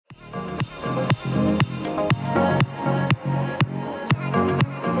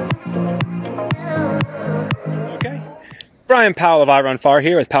Brian Powell of I Run Far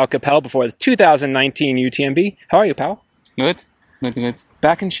here with Pau Capell before the 2019 UTMB. How are you, Pau? Good.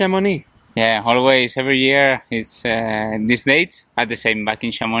 Back in Chamonix. Yeah, always, every year is this date at the same back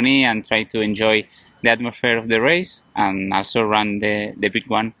in Chamonix and try to enjoy the atmosphere of the race and also run the big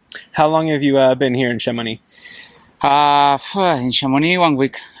one. How long have you been here in Chamonix? In Chamonix 1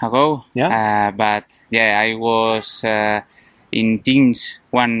 week ago. Yeah. But yeah, I was in teams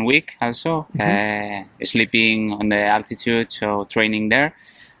 1 week also, sleeping on the altitude, so training there.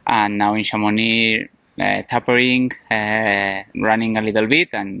 And now in Chamonix, tapering, running a little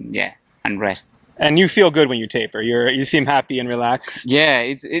bit, and rest. And you feel good when you taper. You seem happy and relaxed. Yeah,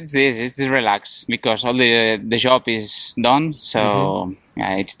 it's relaxed because all the job is done. So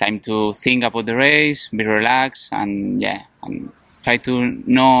it's time to think about the race, be relaxed, and try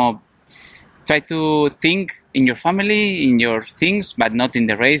to think in your family, in your things, but not in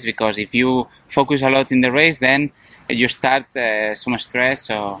the race. Because if you focus a lot in the race, then you start some stress.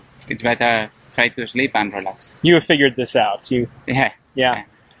 So it's better try to sleep and relax. You have figured this out. Yeah.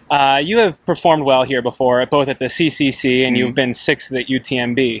 You have performed well here before, both at the CCC and you've been sixth at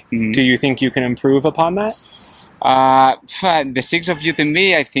UTMB. Do you think you can improve upon that? The sixth of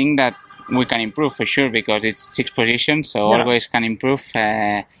UTMB, I think that we can improve for sure because it's sixth position, so always can improve.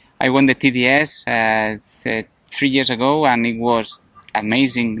 I won the TDS 3 years ago, and it was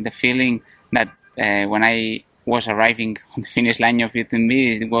amazing, the feeling that when I was arriving on the finish line of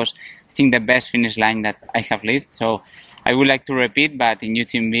UTMB, it was, I think, the best finish line that I have lived. So I would like to repeat, but in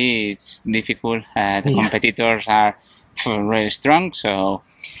UTMB it's difficult. The competitors are really strong, so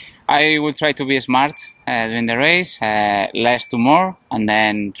I will try to be smart during the race, less to more, and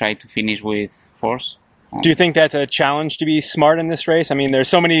then try to finish with force. Do you think that's a challenge to be smart in this race? I mean, there's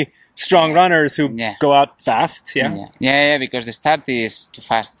so many strong runners who go out fast. Yeah, because the start is too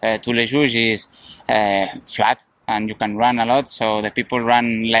fast. Tous les jours is flat, and you can run a lot, so the people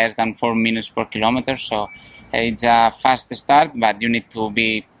run less than 4 minutes per kilometer, so it's a fast start, but you need to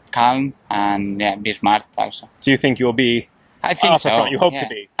be calm and be smart also. So you think you'll be I think so. Front. You hope to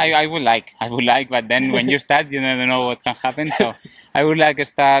be. I would like, but then when you start, you never know what can happen. So I would like to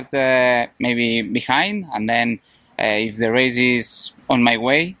start maybe behind, and then if the race is on my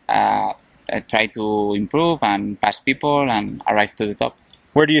way, try to improve and pass people and arrive to the top.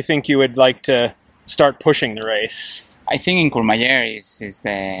 Where do you think you would like to start pushing the race? I think in Courmayeur is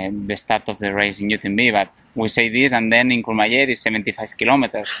the start of the race in UTMB, but we say this, and then in Courmayeur is 75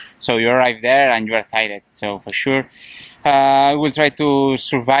 kilometers. So you arrive there and you are tired. So for sure, I will try to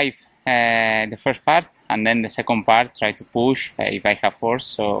survive the first part, and then the second part try to push if I have force.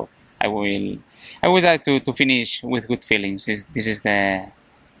 So I would like to finish with good feelings. This is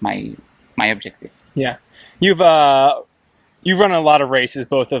my objective. Yeah, You've run a lot of races,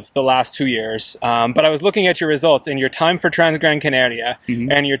 both of the last 2 years, but I was looking at your results, and your time for Trans-Gran Canaria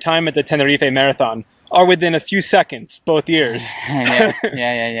and your time at the Tenerife Marathon are within a few seconds, both years.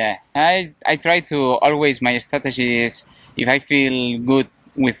 Yeah. I try to always, my strategy is, if I feel good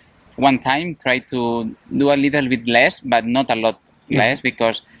with one time, try to do a little bit less, but not a lot less,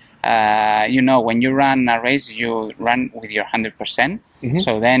 because when you run a race, you run with your 100%.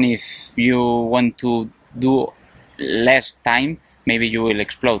 So then if you want to do less time, maybe you will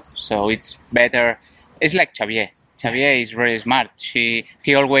explode. So it's better. It's like Xavier. Xavier is very smart.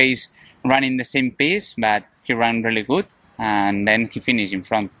 He always run in the same pace, but he ran really good, and then he finished in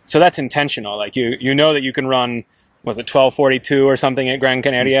front. So that's intentional. Like you know that you can run. Was it 12:42 or something at Gran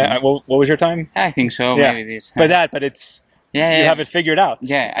Canaria? What was your time? I think so. Maybe this. But it's you have it figured out.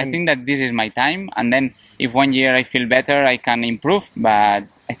 Yeah, I think that this is my time, and then if 1 year I feel better, I can improve. But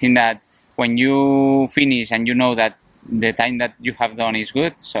I think that when you finish and you know that the time that you have done is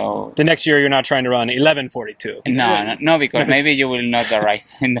good, so the next year you're not trying to run 11:42. No, because maybe you will not arrive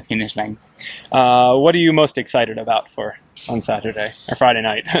in the finish line. What are you most excited about for on Saturday or Friday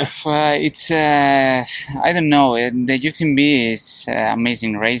night? It's I don't know. The UTMB is an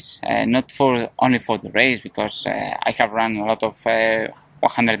amazing race, not only for the race, because I have run a lot of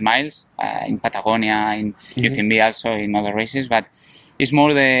 100 miles in Patagonia, in UTMB, also in other races, but it's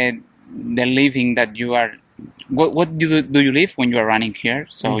more the living that you are. What do you live when you are running here?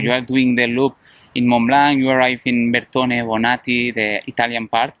 So you are doing the loop in Mont Blanc, you arrive in Bertone, Bonatti, the Italian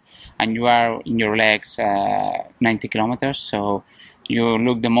part, and you are in your legs 90 kilometers. So you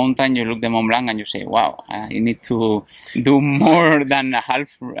look the mountain, you look the Mont Blanc, and you say, wow, you need to do more than a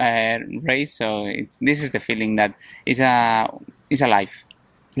half race. So this is the feeling that is a life.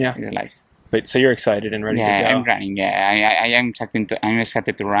 Yeah. It's a life. But so you're excited and ready to go. Yeah, I'm running. Yeah, I am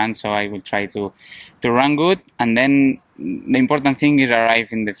excited to run. So I will try to run good, and then the important thing is arrive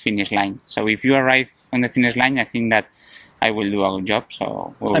in the finish line. So if you arrive on the finish line, I think that I will do a good job.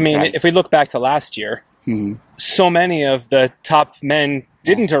 So I mean, try. if we look back to last year, so many of the top men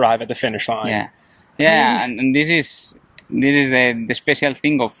didn't arrive at the finish line. Yeah, and this is the special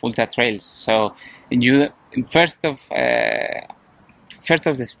thing of ultra trails. So you first of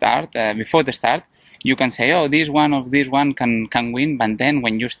the start, before the start, you can say, oh, this one can win, but then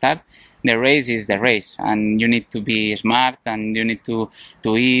when you start, the race is the race, and you need to be smart, and you need to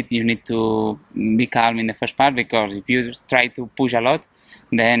eat, you need to be calm in the first part, because if you try to push a lot,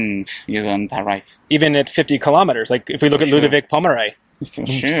 then you don't arrive. Even at 50 kilometers, like if we look at Ludovic Pomeray,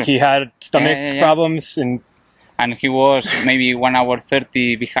 he had stomach problems, and he was maybe 1 hour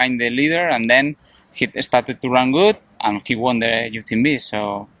 30 behind the leader, and then he started to run good, and he won the UTMB.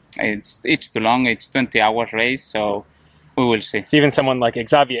 So it's too long. It's 20-hour race, so we will see. It's even someone like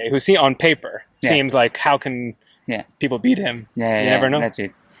Xavier, who on paper seems like, how can people beat him? You never know. That's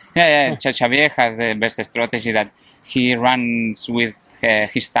it. Xavier has the best strategy, that he runs with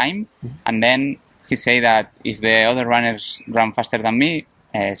his time, and then he say that if the other runners run faster than me,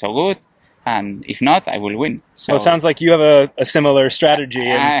 so good, and if not, I will win. So well, it sounds like you have a similar strategy,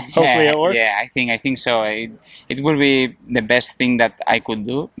 and hopefully it works. Yeah, I think so. It will be the best thing that I could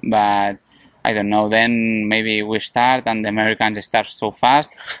do, but I don't know. Then maybe we start, and the Americans start so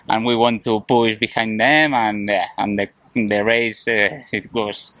fast, and we want to push behind them, and the race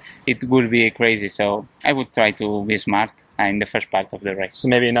it will be crazy. So I would try to be smart in the first part of the race. So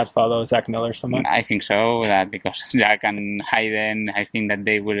maybe not follow Zach Miller so much. I think so, that because Jack and Hayden, I think that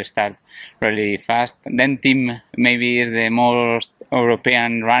they will start really fast. And then Tim maybe is the most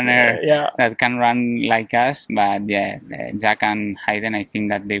European runner that can run like us, but Jack and Hayden, I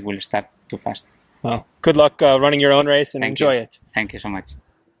think that they will start too fast. Well, good luck running your own race, and enjoy it. Thank you so much.